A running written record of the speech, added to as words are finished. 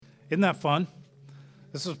Isn't that fun?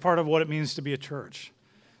 This is part of what it means to be a church,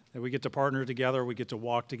 that we get to partner together, we get to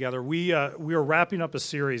walk together. We are wrapping up a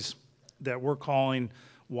series that we're calling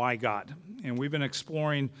Why God? And we've been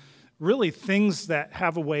exploring really things that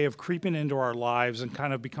have a way of creeping into our lives and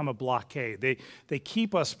kind of become a blockade. They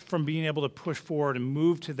keep us from being able to push forward and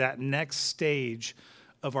move to that next stage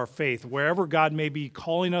of our faith. Wherever God may be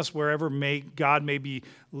calling us, wherever God may be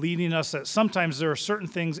leading us, that sometimes there are certain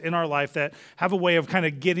things in our life that have a way of kind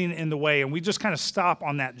of getting in the way, and we just kind of stop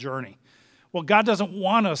on that journey. Well, God doesn't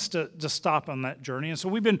want us to stop on that journey, and so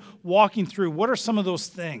we've been walking through what are some of those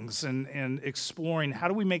things and exploring how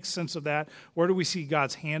do we make sense of that, where do we see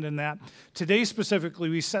God's hand in that. Today specifically,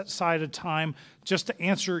 we set aside a time just to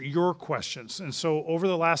answer your questions, and so over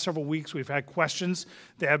the last several weeks, we've had questions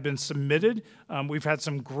that have been submitted. We've had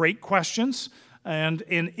some great questions. And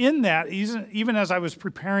in that, even as I was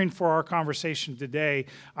preparing for our conversation today,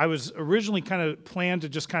 I was originally kind of planned to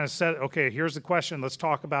just kind of set, okay, here's the question, let's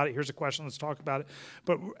talk about it. Here's a question, let's talk about it.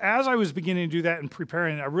 But as I was beginning to do that and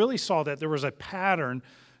preparing, I really saw that there was a pattern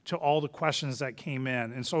to all the questions that came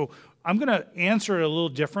in. And so I'm going to answer it a little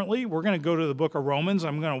differently. We're going to go to the book of Romans.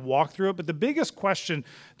 I'm going to walk through it. But the biggest question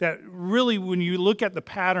that really, when you look at the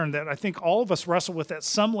pattern that I think all of us wrestle with at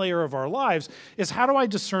some layer of our lives, is how do I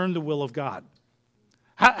discern the will of God?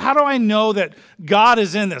 How do I know that God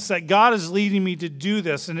is in this, that God is leading me to do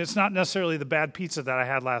this, and it's not necessarily the bad pizza that I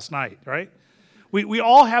had last night, right? We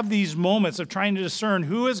all have these moments of trying to discern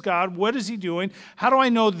who is God, what is he doing, how do I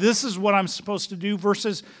know this is what I'm supposed to do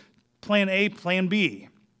versus plan A, plan B.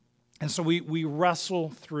 And so we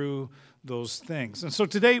wrestle through those things. And so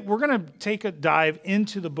today we're going to take a dive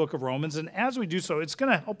into the book of Romans, and as we do so, it's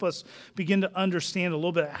going to help us begin to understand a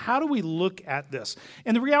little bit, how do we look at this?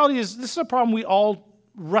 And the reality is, this is a problem we all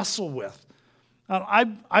wrestle with.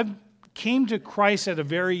 I came to Christ at a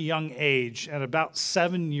very young age, at about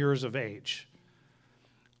 7 years of age.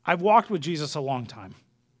 I've walked with Jesus a long time.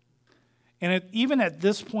 And even at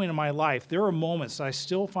this point in my life, there are moments I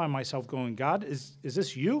still find myself going, God, is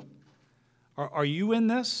this you? Are you in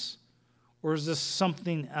this? Or is this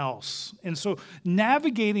something else? And so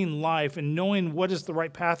navigating life and knowing what is the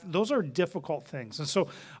right path, those are difficult things. And so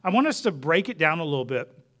I want us to break it down a little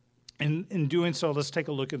bit. In doing so, let's take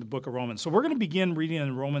a look at the book of Romans. So we're going to begin reading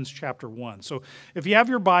in Romans chapter 1. So if you have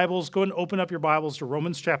your Bibles, go ahead and open up your Bibles to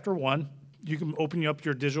Romans chapter 1. You can open up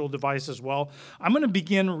your digital device as well. I'm going to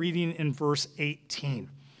begin reading in verse 18.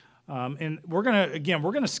 And we're going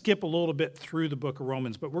to skip a little bit through the book of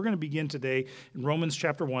Romans, but we're going to begin today in Romans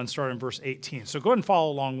chapter 1, starting in verse 18. So go ahead and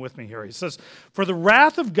follow along with me here. He says, "For the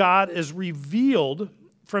wrath of God is revealed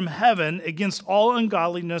from heaven against all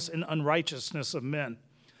ungodliness and unrighteousness of men,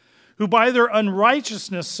 who by their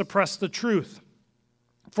unrighteousness suppress the truth.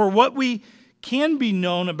 For what we can be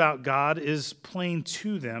known about God is plain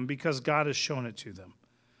to them, because God has shown it to them.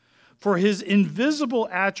 For his invisible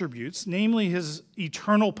attributes, namely his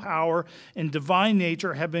eternal power and divine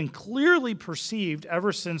nature, have been clearly perceived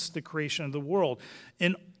ever since the creation of the world,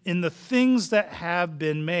 in the things that have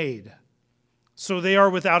been made. So they are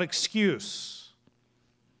without excuse."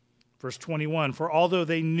 Verse 21, "For although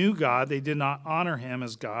they knew God, they did not honor him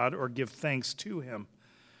as God or give thanks to him.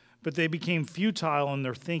 But they became futile in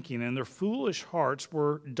their thinking, and their foolish hearts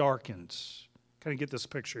were darkened." Kind of get this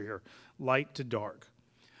picture here, light to dark.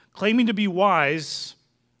 "Claiming to be wise,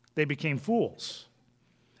 they became fools,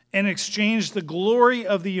 and exchanged the glory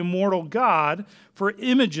of the immortal God for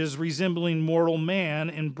images resembling mortal man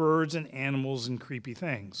and birds and animals and creepy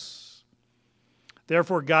things.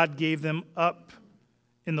 Therefore God gave them up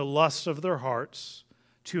in the lusts of their hearts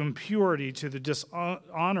to impurity, to the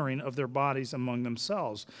dishonoring of their bodies among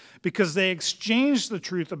themselves, because they exchanged the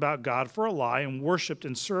truth about God for a lie and worshipped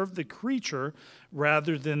and served the creature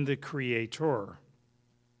rather than the Creator,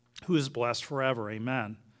 who is blessed forever.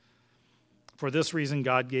 Amen. For this reason,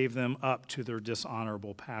 God gave them up to their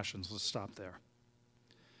dishonorable passions." Let's stop there.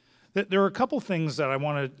 There are a couple things that I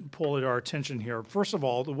want to pull at our attention here. First of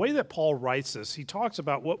all, the way that Paul writes this, he talks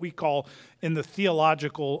about what we call, in the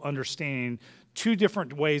theological understanding, two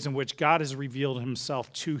different ways in which God has revealed himself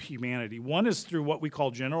to humanity. One is through what we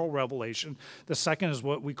call general revelation. The second is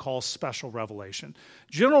what we call special revelation.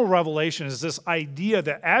 General revelation is this idea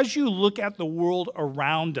that as you look at the world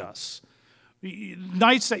around us,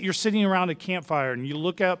 nights that you're sitting around a campfire and you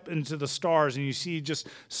look up into the stars and you see just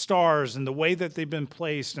stars and the way that they've been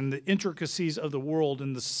placed and the intricacies of the world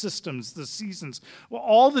and the systems, the seasons, well,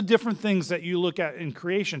 all the different things that you look at in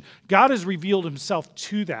creation, God has revealed himself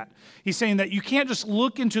to that. He's saying that you can't just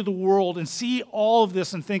look into the world and see all of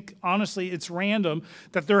this and think, honestly, it's random,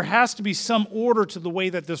 that there has to be some order to the way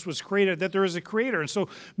that this was created, that there is a creator. And so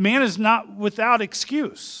man is not without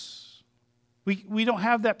excuse. We don't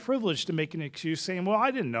have that privilege to make an excuse saying, well,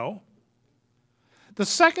 I didn't know. The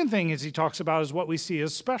second thing as he talks about is what we see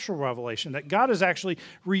as special revelation, that God has actually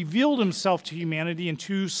revealed himself to humanity in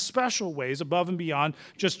two special ways above and beyond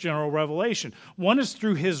just general revelation. One is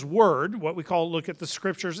through his word, what we call look at the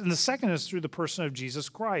scriptures, and the second is through the person of Jesus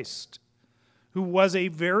Christ, who was a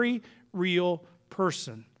very real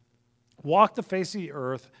person, walked the face of the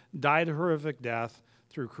earth, died a horrific death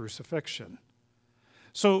through crucifixion.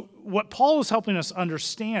 So what Paul is helping us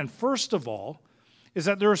understand, first of all, is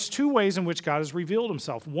that there's two ways in which God has revealed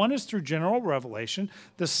himself. One is through general revelation.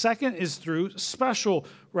 The second is through special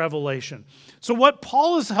revelation. So what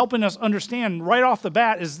Paul is helping us understand right off the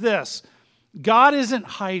bat is this: God isn't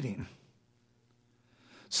hiding.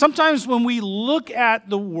 Sometimes when we look at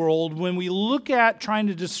the world, when we look at trying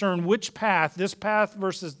to discern which path, this path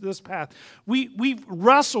versus this path, we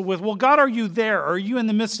wrestle with, well, God, are you there? Are you in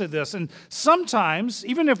the midst of this? And sometimes,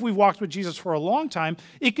 even if we've walked with Jesus for a long time,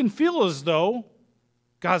 it can feel as though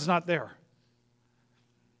God's not there.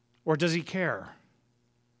 Or does he care?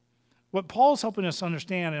 What Paul's helping us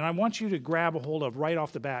understand, and I want you to grab a hold of right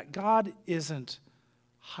off the bat, God isn't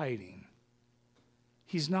hiding.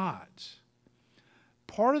 He's not.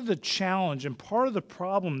 Part of the challenge and part of the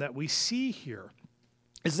problem that we see here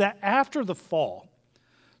is that after the fall,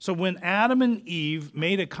 so when Adam and Eve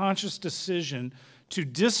made a conscious decision to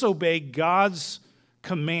disobey God's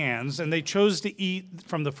commands, and they chose to eat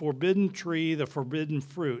from the forbidden tree, the forbidden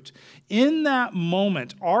fruit, in that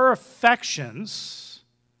moment, our affections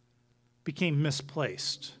became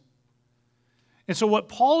misplaced. And so what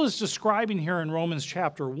Paul is describing here in Romans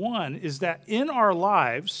chapter 1 is that in our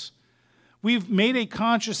lives, we've made a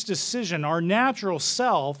conscious decision. Our natural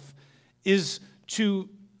self is to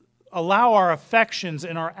allow our affections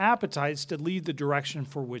and our appetites to lead the direction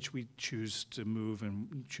for which we choose to move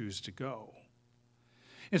and choose to go.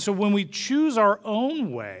 And so when we choose our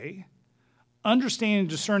own way, understanding and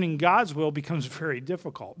discerning God's will becomes very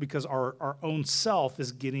difficult because our own self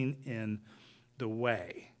is getting in the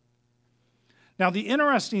way. Now, the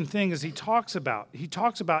interesting thing is he talks about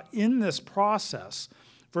in this process,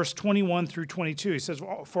 verse 21 through 22, he says,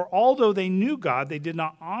 for although they knew God, they did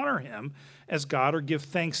not honor him as God or give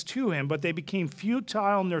thanks to him, but they became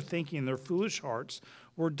futile in their thinking, and their foolish hearts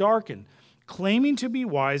were darkened. Claiming to be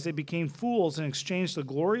wise, they became fools and exchanged the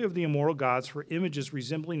glory of the immortal gods for images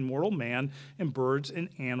resembling mortal man and birds and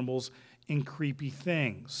animals and creepy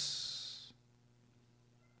things.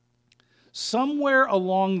 Somewhere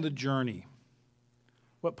along the journey,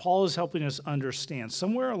 what Paul is helping us understand,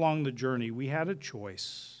 somewhere along the journey, we had a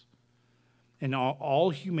choice, and all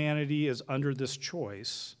humanity is under this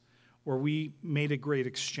choice, where we made a great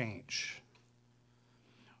exchange,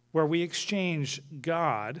 where we exchanged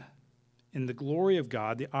God in the glory of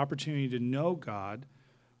God, the opportunity to know God,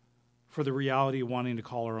 for the reality of wanting to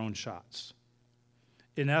call our own shots.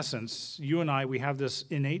 In essence, you and I, we have this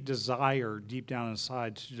innate desire deep down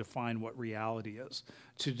inside to define what reality is,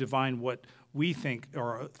 to define what we think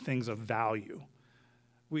are things of value.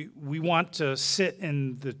 We want to sit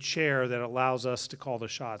in the chair that allows us to call the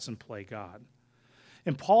shots and play God.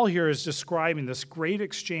 And Paul here is describing this great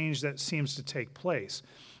exchange that seems to take place,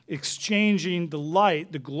 exchanging the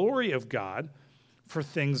light, the glory of God, for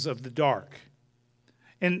things of the dark.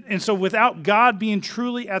 And so without God being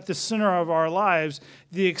truly at the center of our lives,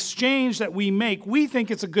 the exchange that we make, we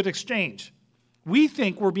think it's a good exchange. We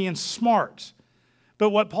think we're being smart. But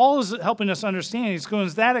what Paul is helping us understand is going,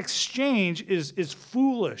 that exchange is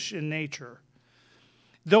foolish in nature.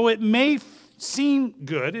 Though it may seem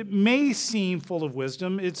good, it may seem full of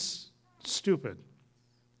wisdom, it's stupid.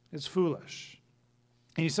 It's foolish.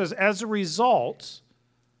 And he says, as a result,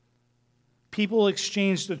 people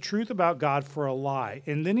exchange the truth about God for a lie.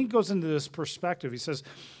 And then he goes into this perspective. He says,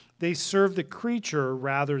 they serve the creature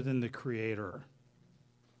rather than the Creator.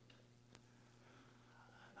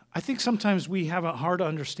 I think sometimes we have a hard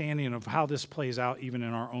understanding of how this plays out even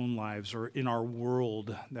in our own lives or in our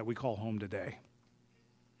world that we call home today.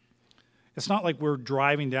 It's not like we're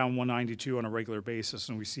driving down 192 on a regular basis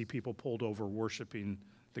and we see people pulled over worshiping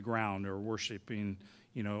the ground or worshiping,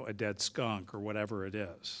 a dead skunk or whatever it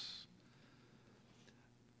is.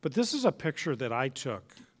 But this is a picture that I took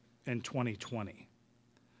in 2020.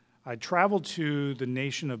 I traveled to the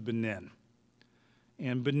nation of Benin.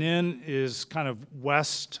 And Benin is kind of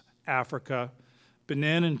West Africa.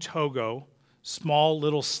 Benin and Togo, small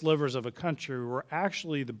little slivers of a country, were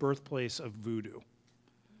actually the birthplace of voodoo.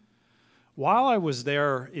 While I was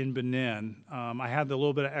there in Benin, I had a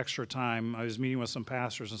little bit of extra time. I was meeting with some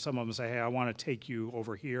pastors, and some of them say, hey, I want to take you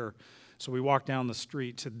over here. So we walked down the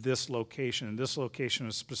street to this location, and this location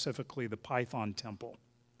is specifically the Python Temple.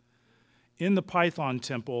 in the Python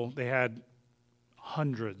temple, they had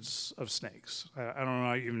hundreds of snakes. I don't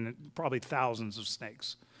know, even probably thousands of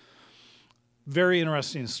snakes. Very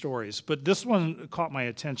interesting stories, but this one caught my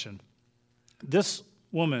attention. This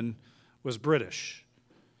woman was British,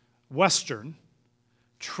 Western,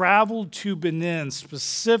 traveled to Benin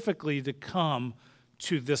specifically to come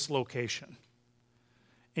to this location.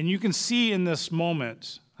 And you can see in this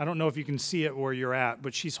moment, I don't know if you can see it where you're at,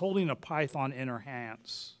 but she's holding a python in her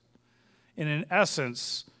hands. And in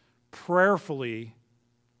essence, prayerfully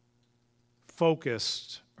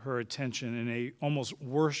focused her attention in a almost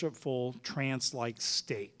worshipful, trance-like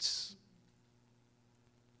state.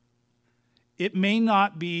 It may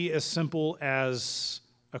not be as simple as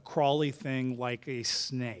a crawly thing like a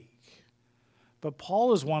snake, but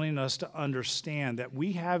Paul is wanting us to understand that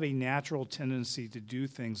we have a natural tendency to do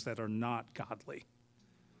things that are not godly,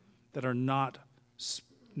 that are not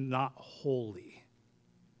holy.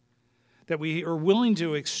 That we are willing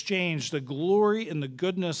to exchange the glory and the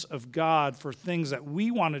goodness of God for things that we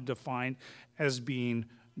want to define as being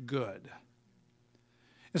good.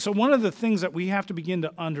 And so one of the things that we have to begin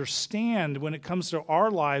to understand when it comes to our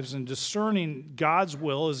lives and discerning God's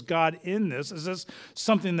will, is God in this? Is this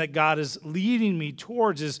something that God is leading me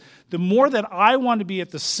towards? Is the more that I want to be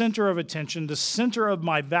at the center of attention, the center of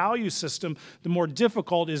my value system, the more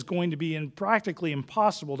difficult it is going to be and practically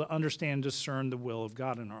impossible to understand and discern the will of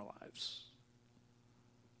God in our lives.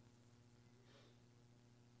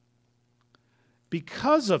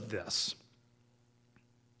 Because of this,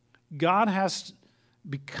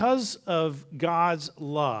 because of God's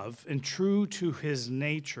love and true to his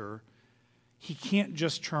nature, he can't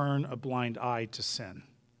just turn a blind eye to sin.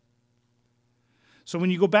 So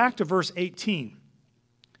when you go back to verse 18,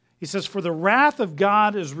 he says, "For the wrath of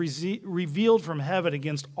God is revealed from heaven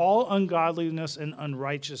against all ungodliness and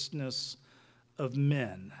unrighteousness of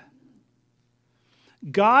men."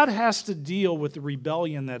 God has to deal with the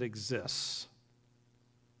rebellion that exists.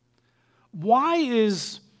 Why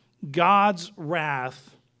is God's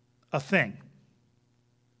wrath a thing?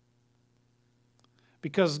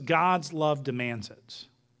 Because God's love demands it.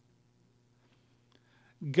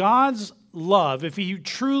 God's love, if he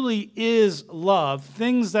truly is love,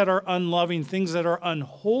 things that are unloving, things that are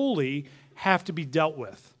unholy have to be dealt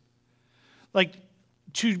with. Like,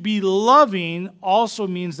 to be loving also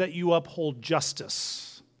means that you uphold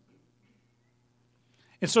justice.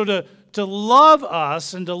 And so to love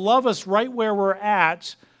us and to love us right where we're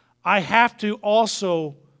at, I have to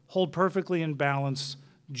also hold perfectly in balance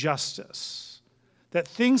justice. That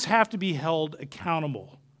things have to be held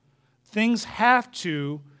accountable. Things have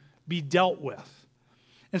to be dealt with.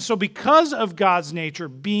 And so because of God's nature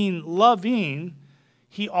being loving,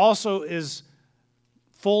 he also is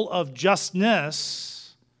full of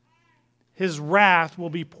justness. His wrath will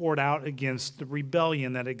be poured out against the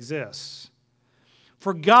rebellion that exists.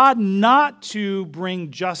 For God not to bring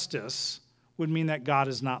justice would mean that God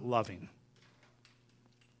is not loving.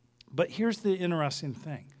 But here's the interesting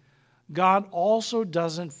thing. God also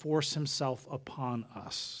doesn't force himself upon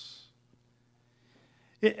us.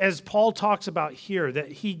 As Paul talks about here,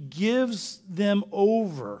 that he gives them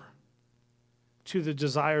over to the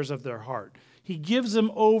desires of their heart. He gives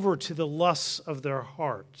them over to the lusts of their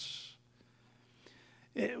hearts.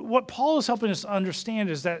 What Paul is helping us to understand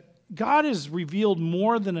is that God has revealed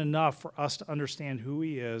more than enough for us to understand who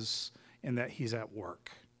he is and that he's at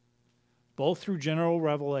work, both through general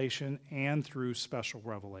revelation and through special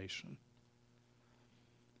revelation.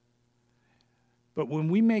 But when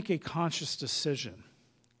we make a conscious decision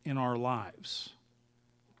in our lives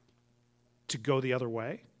to go the other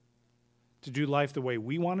way, to do life the way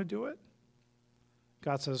we want to do it,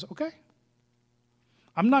 God says, okay,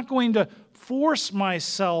 I'm not going to force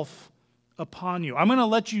myself upon you. I'm going to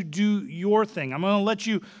let you do your thing. I'm going to let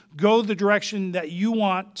you go the direction that you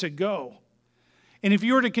want to go. And if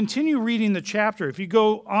you were to continue reading the chapter, if you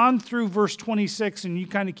go on through verse 26 and you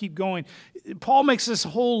kind of keep going, Paul makes this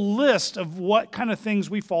whole list of what kind of things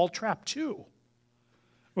we fall trap to.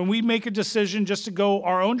 When we make a decision just to go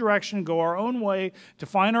our own direction, go our own way, to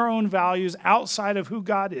find our own values outside of who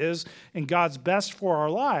God is and God's best for our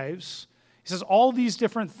lives, he says all these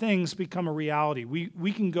different things become a reality.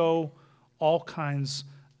 We can go all kinds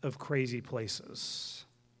of crazy places.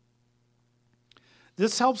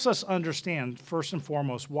 This helps us understand, first and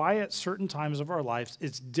foremost, why at certain times of our lives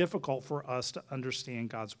it's difficult for us to understand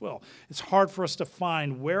God's will. It's hard for us to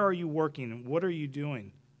find where are you working and what are you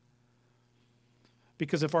doing.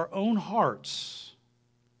 Because if our own hearts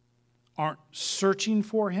aren't searching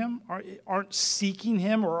for him, aren't seeking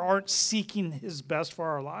him, or aren't seeking his best for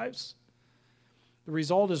our lives, the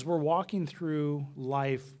result is we're walking through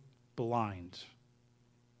life blind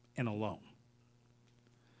and alone.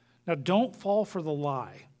 Now, don't fall for the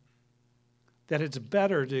lie that it's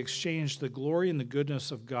better to exchange the glory and the goodness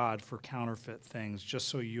of God for counterfeit things just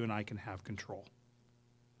so you and I can have control.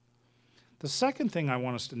 The second thing I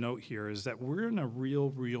want us to note here is that we're in a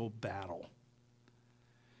real battle.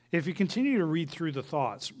 If you continue to read through the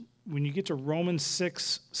thoughts, when you get to Romans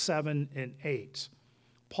 6, 7, and 8,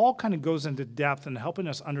 Paul kind of goes into depth in helping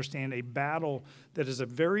us understand a battle that is a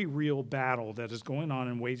very real battle that is going on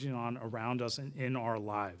and waging on around us and in our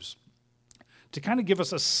lives. To kind of give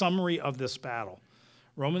us a summary of this battle,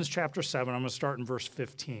 Romans chapter 7, I'm going to start in verse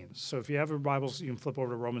 15. So if you have your Bibles, you can flip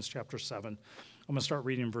over to Romans chapter 7. I'm going to start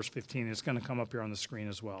reading in verse 15. It's going to come up here on the screen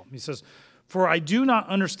as well. He says, "For I do not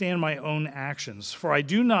understand my own actions, for I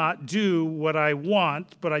do not do what I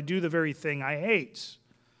want, but I do the very thing I hate.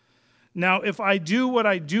 Now, if I do what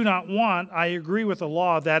I do not want, I agree with the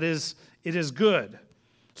law, that is, it is good.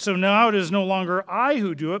 So now it is no longer I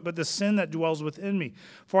who do it, but the sin that dwells within me.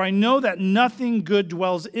 For I know that nothing good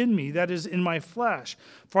dwells in me, that is, in my flesh.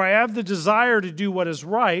 For I have the desire to do what is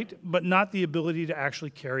right, but not the ability to actually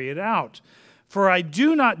carry it out. For I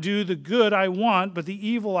do not do the good I want, but the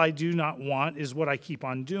evil I do not want is what I keep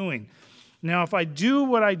on doing. Now, if I do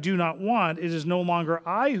what I do not want, it is no longer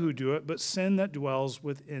I who do it, but sin that dwells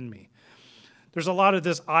within me." There's a lot of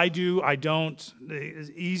this I do, I don't. It's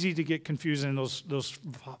easy to get confused in those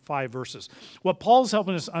 5 verses. What Paul's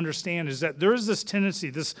helping us understand is that there is this tendency,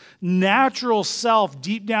 this natural self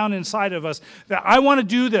deep down inside of us that I want to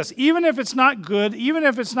do this, even if it's not good, even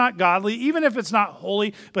if it's not godly, even if it's not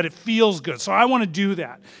holy, but it feels good. So I want to do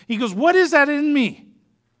that. He goes, what is that in me?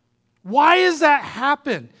 Why does that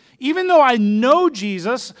happen? Even though I know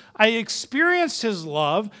Jesus, I experienced his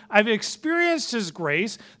love, I've experienced his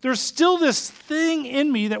grace, there's still this thing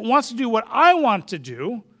in me that wants to do what I want to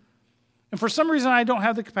do, and for some reason I don't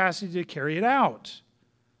have the capacity to carry it out.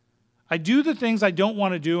 I do the things I don't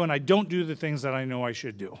want to do, and I don't do the things that I know I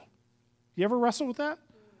should do. You ever wrestle with that?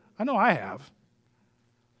 I know I have.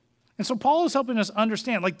 And so Paul is helping us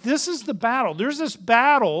understand, this is the battle. There's this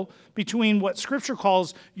battle between what Scripture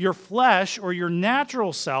calls your flesh or your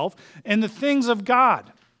natural self and the things of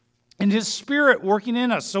God and his Spirit working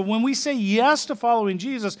in us. So when we say yes to following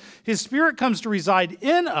Jesus, his Spirit comes to reside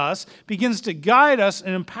in us, begins to guide us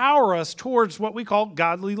and empower us towards what we call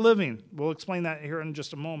godly living. We'll explain that here in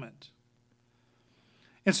just a moment.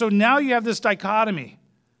 And so now you have this dichotomy.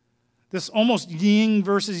 This almost yin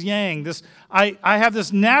versus yang. I have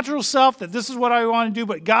this natural self that this is what I want to do,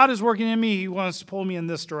 but God is working in me. He wants to pull me in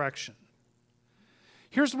this direction.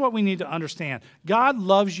 Here's what we need to understand. God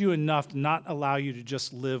loves you enough to not allow you to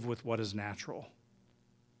just live with what is natural.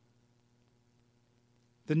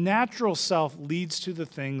 The natural self leads to the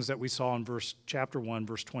things that we saw in chapter 1,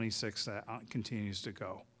 verse 26 that continues to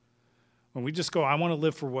go. When we just go, I want to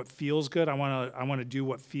live for what feels good, I want to do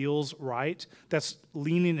what feels right, that's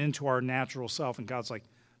leaning into our natural self. And God's like,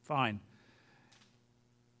 fine.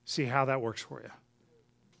 See how that works for you.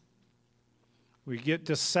 We get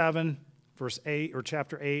to 7, verse 8, or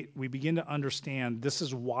chapter 8, we begin to understand this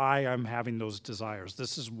is why I'm having those desires.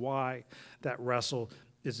 This is why that wrestle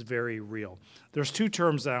is very real. There's 2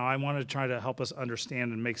 terms that I want to try to help us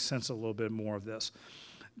understand and make sense a little bit more of this,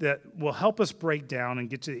 that will help us break down and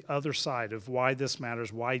get to the other side of why this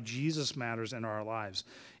matters, why Jesus matters in our lives.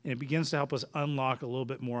 And it begins to help us unlock a little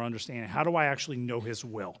bit more understanding. How do I actually know his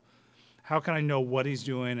will? How can I know what he's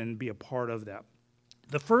doing and be a part of that?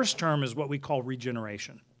 The first term is what we call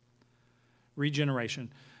regeneration. Regeneration.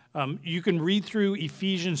 You can read through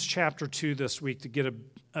Ephesians chapter 2 this week to get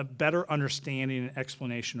a better understanding and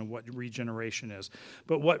explanation of what regeneration is.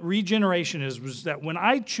 But what regeneration is was that when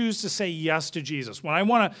I choose to say yes to Jesus, when I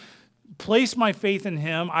want to place my faith in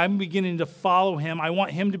him, I'm beginning to follow him, I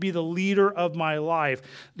want him to be the leader of my life,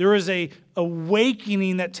 there is a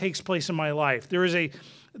awakening that takes place in my life. There is a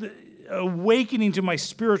awakening to my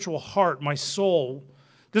spiritual heart, my soul.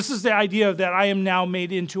 This is the idea that I am now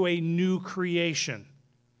made into a new creation.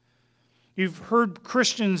 You've heard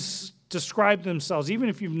Christians describe themselves, even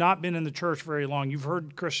if you've not been in the church very long, you've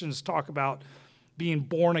heard Christians talk about being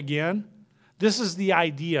born again. This is the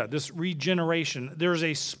idea, this regeneration. There's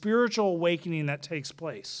a spiritual awakening that takes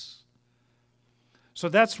place. So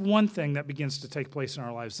that's one thing that begins to take place in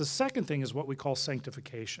our lives. The second thing is what we call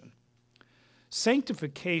sanctification.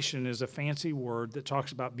 Sanctification is a fancy word that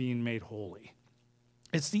talks about being made holy.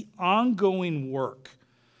 It's the ongoing work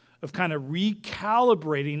of kind of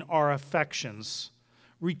recalibrating our affections,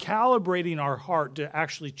 recalibrating our heart to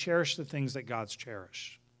actually cherish the things that God's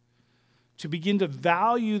cherished, to begin to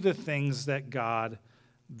value the things that God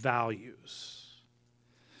values.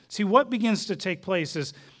 See, what begins to take place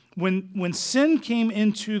is When sin came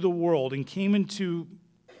into the world and came into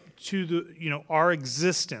our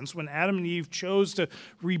existence, when Adam and Eve chose to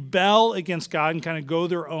rebel against God and kind of go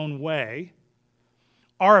their own way,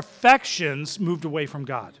 our affections moved away from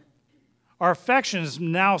God. Our affection is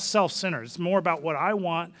now self-centered. It's more about what I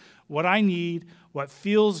want, what I need, what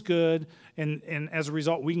feels good, and as a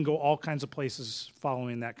result, we can go all kinds of places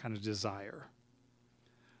following that kind of desire.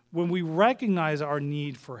 When we recognize our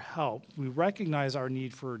need for help, we recognize our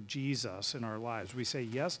need for Jesus in our lives, we say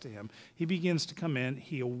yes to him, he begins to come in,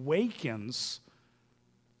 he awakens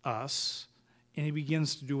us, and he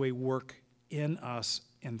begins to do a work in us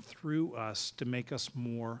and through us to make us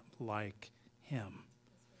more like him.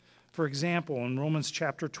 For example, in Romans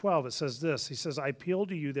chapter 12, it says this. He says, I appeal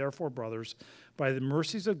to you, therefore, brothers, by the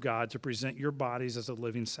mercies of God, to present your bodies as a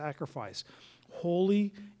living sacrifice,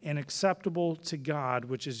 holy and acceptable to God,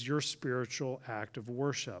 which is your spiritual act of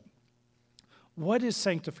worship. What is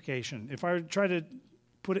sanctification? If I try to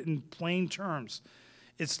put it in plain terms,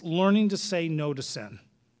 it's learning to say no to sin.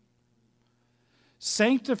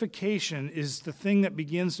 Sanctification is the thing that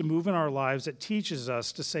begins to move in our lives that teaches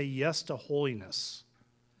us to say yes to holiness,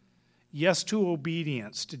 yes to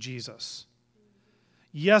obedience to Jesus,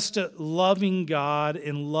 yes to loving God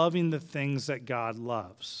and loving the things that God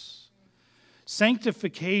loves.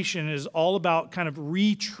 Sanctification is all about kind of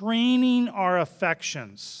retraining our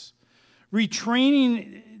affections,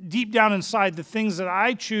 retraining deep down inside the things that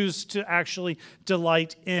I choose to actually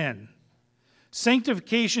delight in.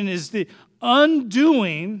 Sanctification is the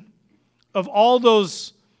undoing of all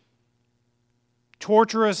those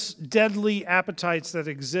torturous, deadly appetites that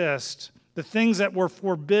exist, the things that were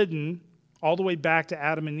forbidden all the way back to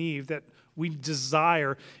Adam and Eve that we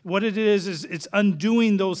desire. What it is it's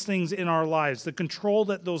undoing those things in our lives, the control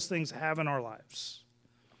that those things have in our lives.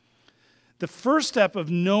 The first step of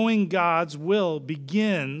knowing God's will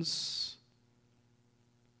begins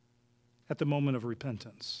at the moment of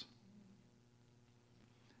repentance.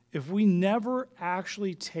 If we never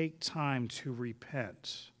actually take time to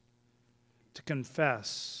repent, to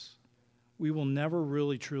confess, we will never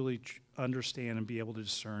really truly understand and be able to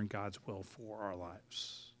discern God's will for our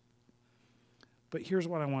lives. But here's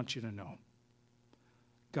what I want you to know.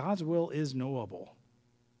 God's will is knowable.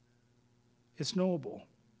 It's knowable.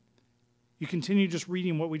 You continue just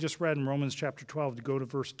reading what we just read in Romans chapter 12 to go to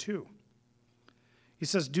verse 2. He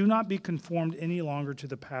says, do not be conformed any longer to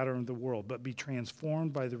the pattern of the world, but be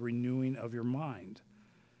transformed by the renewing of your mind.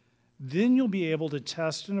 Then you'll be able to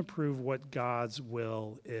test and approve what God's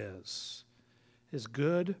will is. His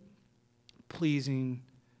good, pleasing,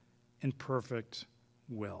 and perfect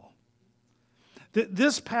will.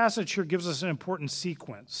 This passage here gives us an important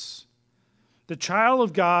sequence. The child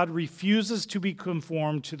of God refuses to be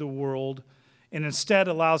conformed to the world and instead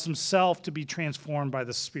allows himself to be transformed by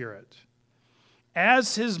the Spirit.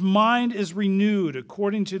 As his mind is renewed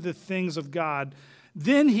according to the things of God,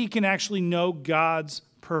 then he can actually know God's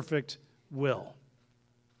perfect will.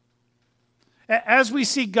 As we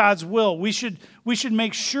seek God's will, we should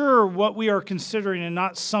make sure what we are considering and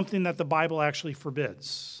not something that the Bible actually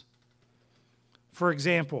forbids. For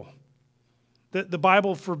example, the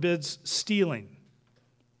Bible forbids stealing.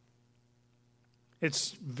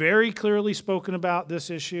 It's very clearly spoken about this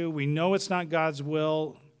issue. We know it's not God's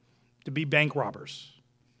will to be bank robbers.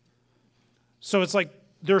 So it's like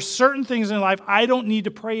there's certain things in life I don't need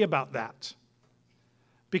to pray about that.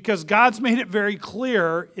 Because God's made it very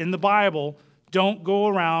clear in the Bible, don't go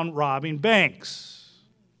around robbing banks.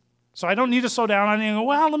 So I don't need to slow down on it and go,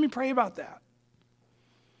 well, let me pray about that.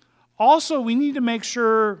 Also, we need to make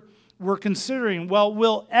sure we're considering, well,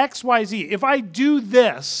 will X, Y, Z, if I do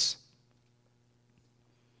this,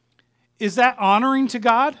 is that honoring to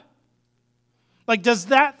God? Like, does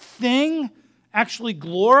that thing actually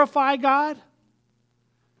glorify God?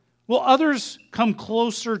 Will others come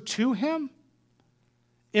closer to him?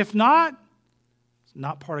 If not, it's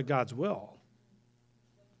not part of God's will.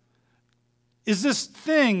 Is this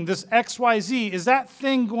thing, this XYZ, is that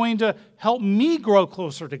thing going to help me grow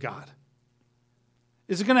closer to God?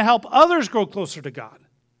 Is it going to help others grow closer to God?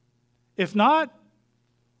 If not,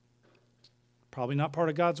 probably not part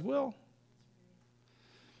of God's will.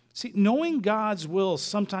 See, knowing God's will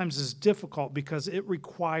sometimes is difficult because it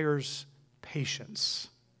requires patience.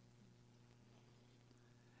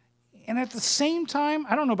 And at the same time,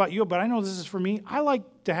 I don't know about you, but I know this is for me, I like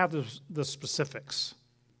to have the specifics.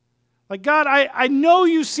 Like, God, I know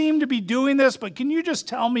you seem to be doing this, but can you just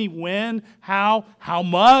tell me when, how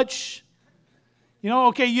much? You know,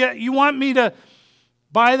 okay, you want me to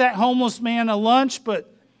buy that homeless man a lunch,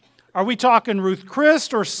 but are we talking Ruth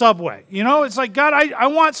Chris or Subway? You know, it's like, God, I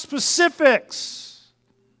want specifics.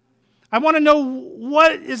 I want to know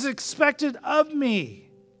what is expected of me.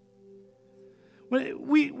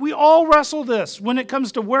 We all wrestle this when it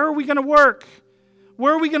comes to where are we going to work?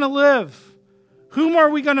 Where are we going to live? Whom are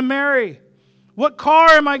we going to marry? What car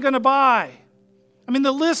am I going to buy? I mean,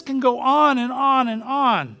 the list can go on and on and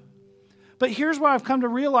on. But here's what I've come to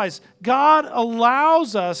realize. God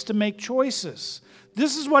allows us to make choices.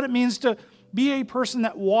 This is what it means to be a person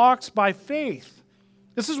that walks by faith.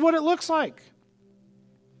 This is what it looks like.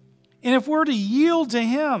 And if we're to yield to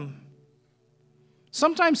Him,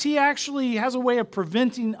 sometimes He actually has a way of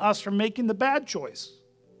preventing us from making the bad choice.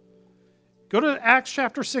 Go to Acts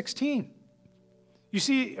chapter 16. You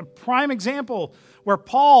see a prime example where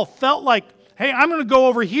Paul felt like, hey, I'm going to go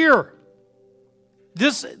over here.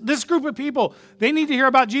 This group of people, they need to hear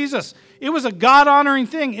about Jesus. It was a God-honoring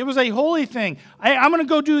thing. It was a holy thing. I'm going to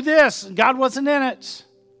go do this. God wasn't in it.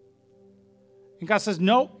 And God says,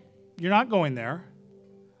 nope, you're not going there.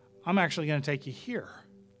 I'm actually going to take you here.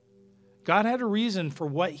 God had a reason for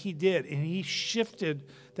what He did, and He shifted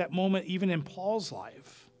that moment even in Paul's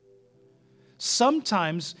life.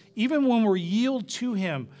 Sometimes, even when we're yield to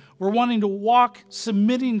Him, we're wanting to walk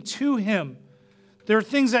submitting to Him. There are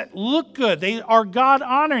things that look good. They are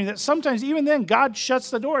God-honoring, that sometimes even then God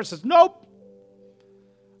shuts the door and says, nope,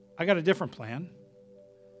 I got a different plan.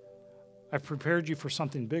 I've prepared you for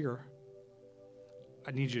something bigger.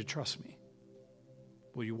 I need you to trust me.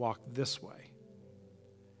 Will you walk this way?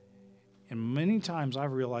 And many times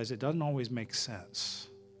I've realized it doesn't always make sense.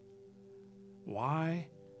 Why?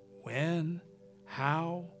 When?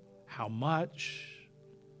 How much?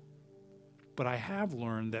 But I have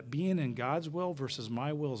learned that being in God's will versus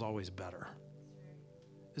my will is always better.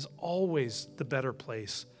 Is always the better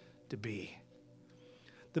place to be.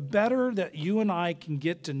 The better that you and I can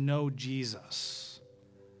get to know Jesus,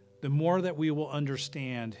 the more that we will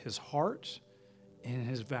understand His heart and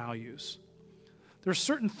His values. There's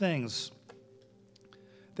certain things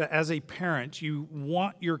that as a parent you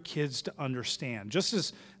want your kids to understand. Just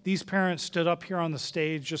as these parents stood up here on the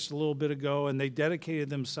stage just a little bit ago and they dedicated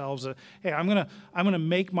themselves, hey, I'm gonna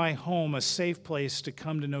make my home a safe place to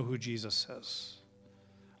come to know who Jesus is.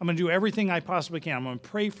 I'm going to do everything I possibly can. I'm going to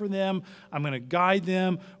pray for them. I'm going to guide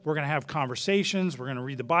them. We're going to have conversations. We're going to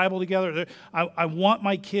read the Bible together. I want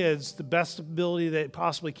my kids the best ability they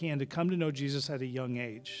possibly can to come to know Jesus at a young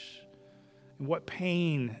age. And what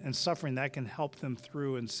pain and suffering that can help them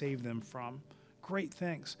through and save them from. Great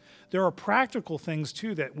things. There are practical things,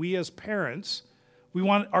 too, that we as parents, we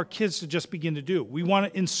want our kids to just begin to do. We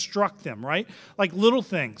want to instruct them, right? Like little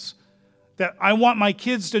things. That I want my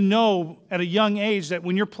kids to know at a young age that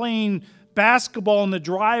when you're playing basketball in the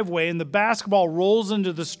driveway and the basketball rolls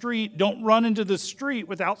into the street, don't run into the street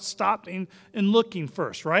without stopping and looking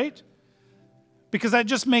first, right? Because that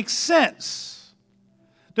just makes sense.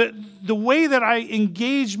 The way that I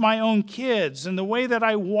engage my own kids and the way that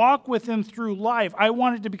I walk with them through life, I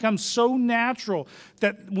want it to become so natural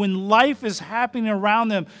that when life is happening around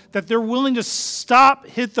them, that they're willing to stop,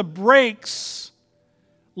 hit the brakes,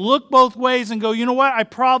 look both ways and go, you know what, I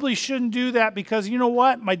probably shouldn't do that because you know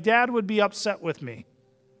what, my dad would be upset with me.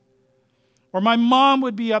 Or my mom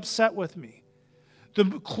would be upset with me. The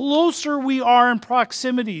closer we are in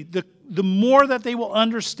proximity, the more that they will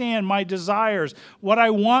understand my desires, what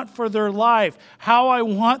I want for their life, how I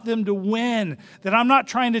want them to win, that I'm not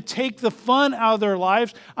trying to take the fun out of their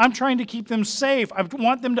lives, I'm trying to keep them safe. I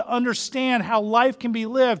want them to understand how life can be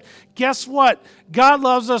lived. Guess what? God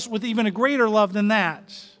loves us with even a greater love than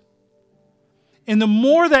that. And the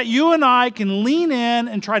more that you and I can lean in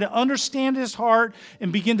and try to understand His heart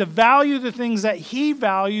and begin to value the things that He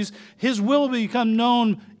values, His will become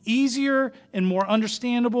known easier and more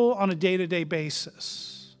understandable on a day-to-day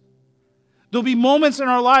basis. There'll be moments in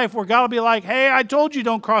our life where God will be like, hey, I told you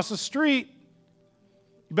don't cross the street.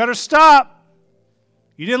 You better stop.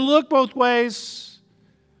 You didn't look both ways.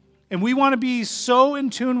 And we want to be so in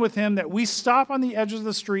tune with Him that we stop on the edge of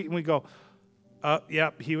the street and we go,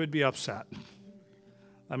 yep, He would be upset.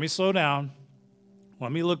 Let me slow down.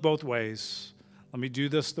 Let me look both ways. Let me do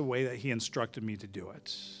this the way that He instructed me to do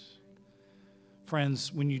it.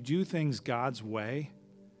 Friends, when you do things God's way,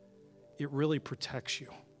 it really protects you.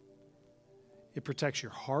 It protects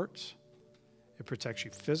your heart. It protects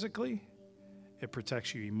you physically. It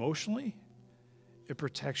protects you emotionally. It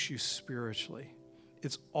protects you spiritually.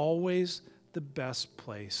 It's always the best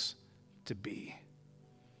place to be.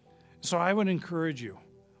 So I would encourage you,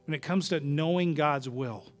 when it comes to knowing God's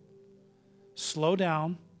will, slow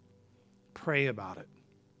down, pray about it.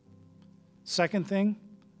 Second thing,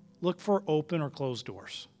 look for open or closed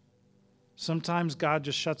doors. Sometimes God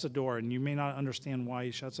just shuts a door and you may not understand why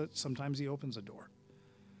He shuts it. Sometimes He opens a door.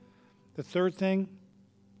 The third thing,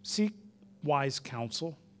 seek wise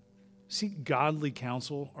counsel. Seek godly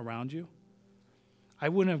counsel around you. I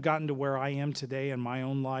wouldn't have gotten to where I am today in my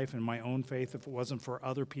own life and my own faith if it wasn't for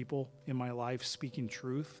other people in my life speaking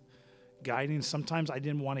truth, guiding. Sometimes I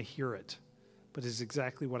didn't want to hear it, but it's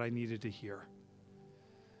exactly what I needed to hear.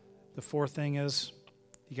 The fourth thing is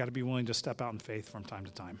you got to be willing to step out in faith from time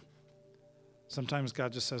to time. Sometimes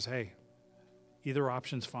God just says, hey, either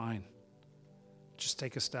option's fine. Just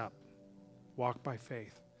take a step. Walk by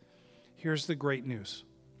faith. Here's the great news.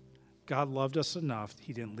 God loved us enough,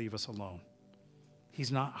 he didn't leave us alone.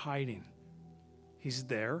 He's not hiding. He's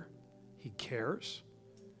there, he cares,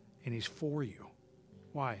 and he's for you.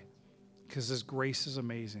 Why? Because his grace is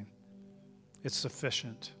amazing. It's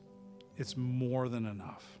sufficient. It's more than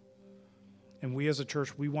enough. And we as a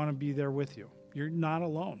church, we want to be there with you. You're not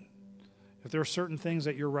alone. If there are certain things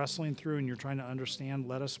that you're wrestling through and you're trying to understand,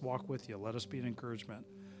 let us walk with you. Let us be an encouragement.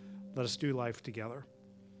 Let us do life together.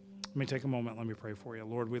 Let me take a moment. Let me pray for you.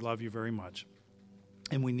 Lord, we love you very much,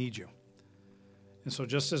 and we need you. And so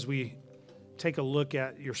just as we take a look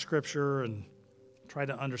at your scripture and try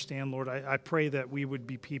to understand, Lord, I pray that we would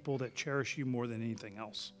be people that cherish you more than anything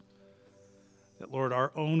else. That, Lord,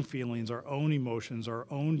 our own feelings, our own emotions, our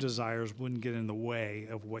own desires wouldn't get in the way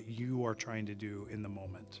of what you are trying to do in the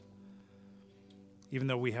moment. Even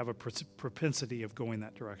though we have a propensity of going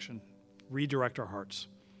that direction, redirect our hearts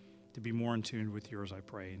to be more in tune with yours, I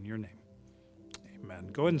pray, in your name. Amen.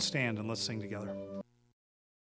 Go ahead and stand and let's sing together.